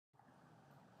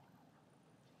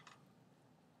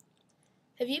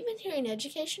Have you been hearing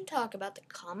education talk about the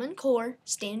Common Core,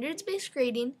 standards-based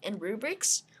grading, and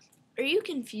rubrics? Are you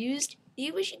confused? Do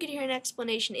you wish you could hear an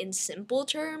explanation in simple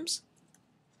terms?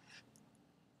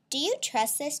 Do you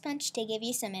trust this bunch to give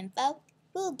you some info?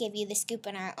 We'll give you the scoop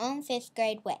in our own 5th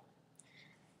grade way.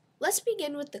 Let's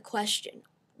begin with the question.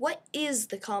 What is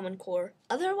the Common Core,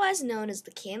 otherwise known as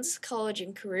the Kansas College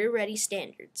and Career Ready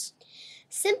Standards?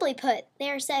 Simply put,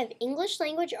 they are a set of English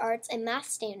language arts and math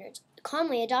standards,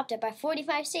 commonly adopted by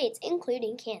 45 states,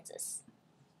 including Kansas.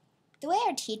 The way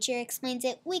our teacher explains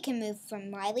it, we can move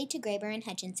from Riley to Graber and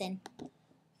Hutchinson.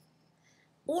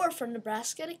 Or from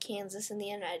Nebraska to Kansas in the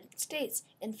United States,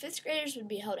 and 5th graders would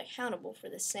be held accountable for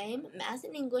the same math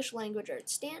and English language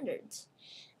arts standards.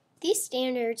 These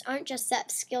standards aren't just set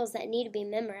of skills that need to be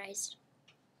memorized.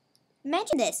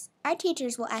 Imagine this, our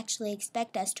teachers will actually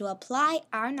expect us to apply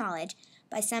our knowledge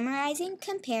by summarizing,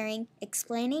 comparing,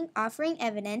 explaining, offering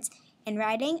evidence, and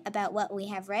writing about what we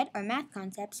have read or math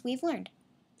concepts we've learned.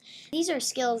 These are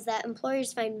skills that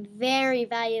employers find very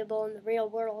valuable in the real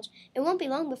world. It won't be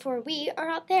long before we are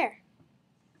out there.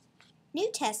 New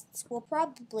tests will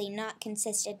probably not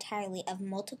consist entirely of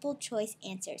multiple choice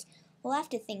answers. We'll have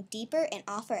to think deeper and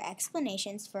offer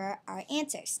explanations for our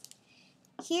answers.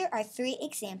 Here are 3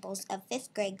 examples of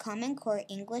 5th grade Common Core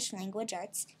English Language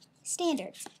Arts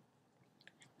standards.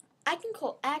 I can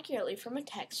quote accurately from a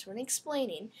text when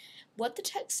explaining what the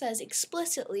text says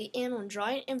explicitly and when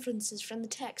drawing inferences from the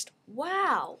text.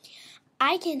 Wow!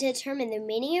 I can determine the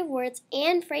meaning of words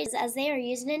and phrases as they are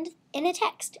used in a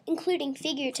text, including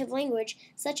figurative language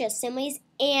such as similes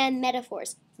and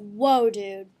metaphors. Whoa,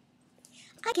 dude!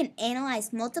 I can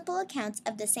analyze multiple accounts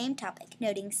of the same topic,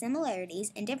 noting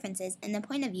similarities and differences in the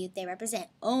point of view they represent.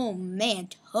 Oh man,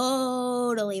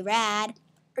 totally rad!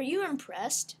 Are you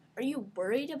impressed? Are you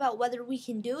worried about whether we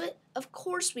can do it? Of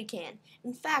course we can.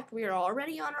 In fact, we are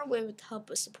already on our way with the help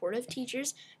of supportive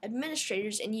teachers,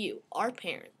 administrators, and you, our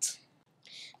parents.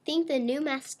 Think the new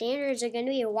math standards are going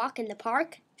to be a walk in the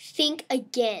park? Think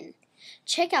again.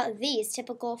 Check out these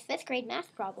typical 5th grade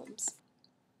math problems.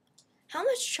 How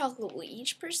much chocolate will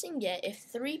each person get if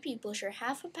 3 people share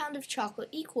half a pound of chocolate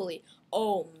equally?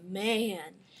 Oh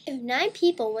man! If 9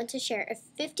 people want to share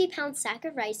a 50-pound sack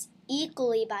of rice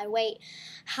equally by weight,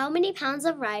 how many pounds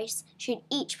of rice should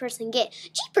each person get?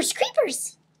 Jeepers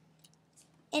creepers!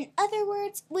 In other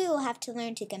words, we will have to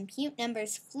learn to compute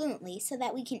numbers fluently so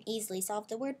that we can easily solve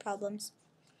the word problems.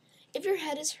 If your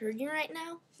head is hurting right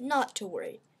now, not to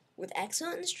worry. With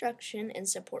excellent instruction and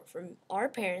support from our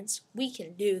parents, we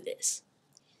can do this.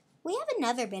 We have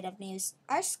another bit of news.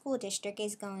 Our school district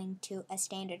is going to a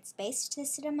standards-based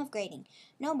system of grading.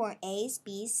 No more A's,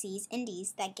 B's, C's, and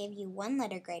D's that give you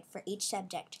 1-letter grade for each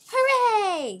subject.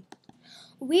 Hooray!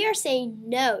 We are saying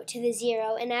no to the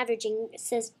zero and averaging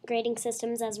grading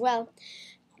systems as well.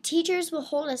 Teachers will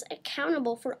hold us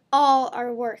accountable for all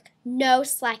our work. No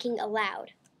slacking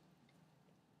allowed.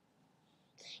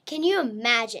 Can you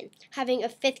imagine having a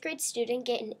 5th grade student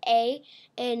get an A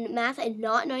in math and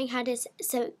not knowing how to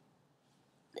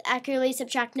accurately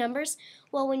subtract numbers?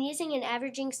 Well, when using an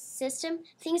averaging system,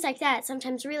 things like that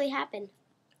sometimes really happen.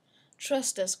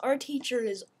 Trust us, our teacher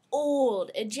is old,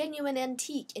 a genuine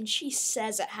antique, and she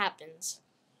says it happens.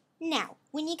 Now,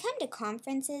 when you come to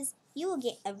conferences, you will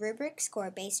get a rubric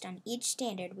score based on each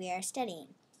standard we are studying.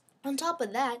 On top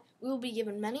of that, we will be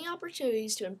given many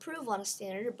opportunities to improve on a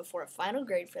standard before a final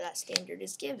grade for that standard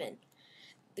is given.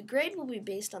 The grade will be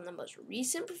based on the most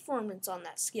recent performance on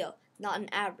that skill, not an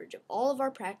average of all of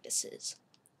our practices.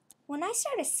 When I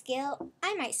start a skill,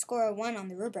 I might score a 1 on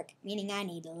the rubric, meaning I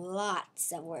need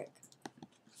lots of work.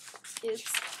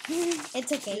 Oops.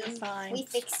 It's okay. You're fine. We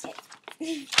fixed it.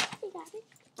 We got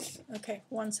it. Okay,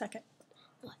 1 second.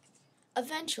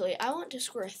 Eventually, I want to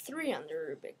score a 3 on the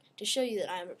rubric to show you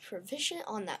that I am a proficient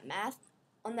on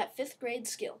that 5th grade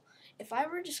skill. If I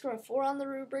were to score a 4 on the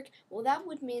rubric, well, that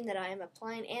would mean that I am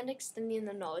applying and extending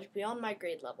the knowledge beyond my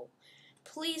grade level.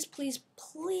 Please, please,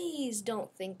 please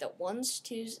don't think that 1s,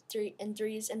 2s,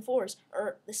 3s, and 4s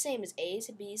are the same as A's,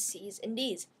 B's, C's, and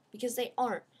D's, because they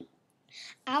aren't.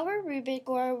 Our rubric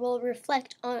score will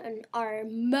reflect on our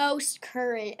most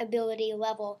current ability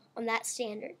level on that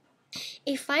standard.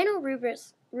 A final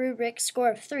rubric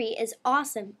score of 3 is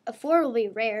awesome. A 4 will be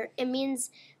rare. It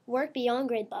means work beyond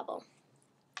grade level.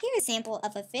 Here's a sample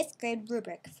of a 5th grade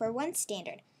rubric for one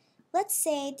standard. Let's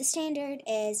say the standard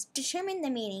is determine the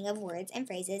meaning of words and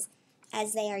phrases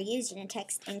as they are used in a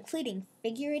text, including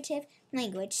figurative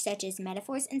language such as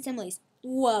metaphors and similes.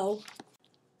 Whoa!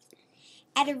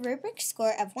 At a rubric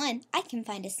score of 1, I can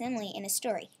find a simile in a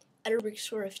story. At a rubric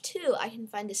score of 2, I can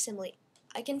find a simile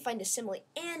I can find a simile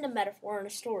and a metaphor in a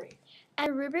story. At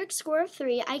a rubric score of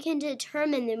 3, I can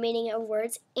determine the meaning of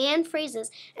words and phrases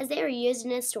as they are used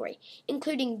in a story,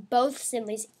 including both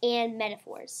similes and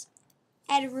metaphors.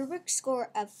 At a rubric score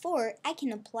of 4, I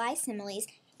can apply similes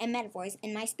and metaphors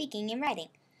in my speaking and writing.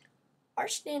 Our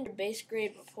standard base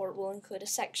grade report will include a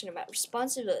section about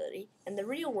responsibility. In the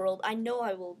real world, I know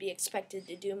I will be expected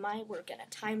to do my work in a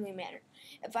timely manner.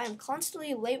 If I am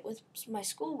constantly late with my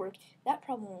schoolwork, that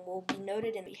problem will be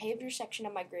noted in the behavior section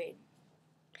of my grade.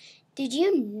 Did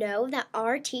you know that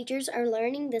our teachers are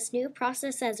learning this new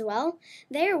process as well?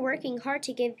 They are working hard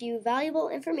to give you valuable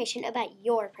information about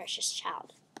your precious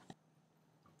child.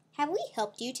 Have we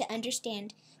helped you to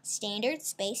understand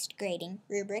standards-based grading,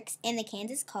 rubrics, and the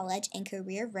Kansas College and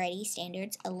Career Ready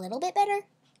standards a little bit better?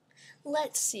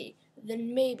 Let's see.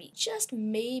 Then maybe, just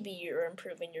maybe, you're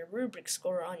improving your rubric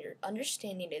score on your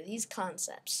understanding of these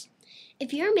concepts.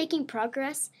 If you're making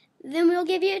progress, then we'll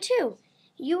give you a 2.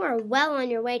 You are well on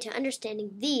your way to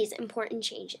understanding these important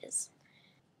changes.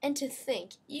 And to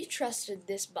think you trusted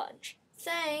this bunch.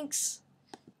 Thanks!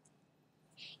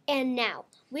 And now,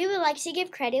 we would like to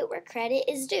give credit where credit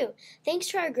is due. Thanks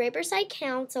to our Graber Site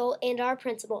Council and our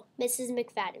principal, Mrs.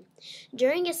 McFadden.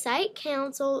 During a Site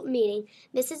Council meeting,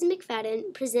 Mrs.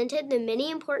 McFadden presented the many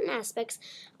important aspects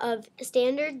of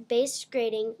standard-based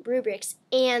grading, rubrics,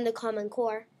 and the Common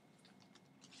Core.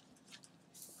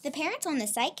 The parents on the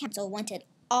Site Council wanted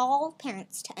all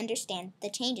parents to understand the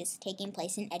changes taking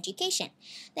place in education.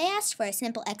 They asked for a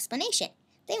simple explanation.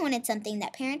 They wanted something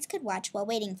that parents could watch while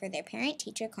waiting for their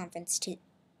parent-teacher conference to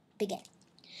begin.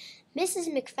 Mrs.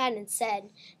 McFadden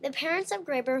said, "The parents of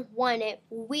Graber want it,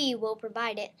 we will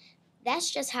provide it. That's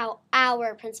just how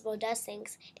our principal does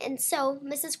things." And so,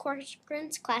 Mrs.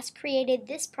 Corcoran's class created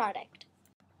this product.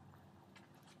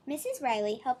 Mrs.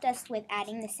 Riley helped us with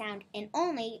adding the sound in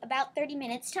only about 30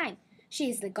 minutes' time.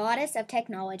 She's the goddess of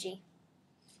technology.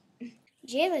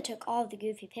 Jayla took all of the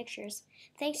goofy pictures.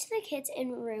 Thanks to the kids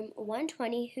in room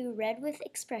 120 who read with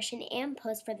expression and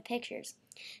posed for the pictures.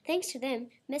 Thanks to them,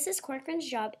 Mrs. Corcoran's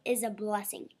job is a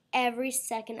blessing every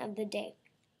second of the day.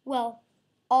 Well,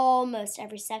 almost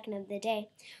every second of the day.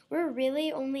 We're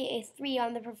really only a 3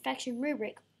 on the perfection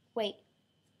rubric. Wait,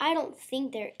 I don't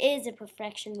think there is a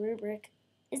perfection rubric.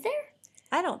 Is there?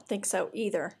 I don't think so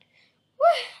either.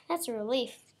 Whew, that's a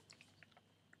relief.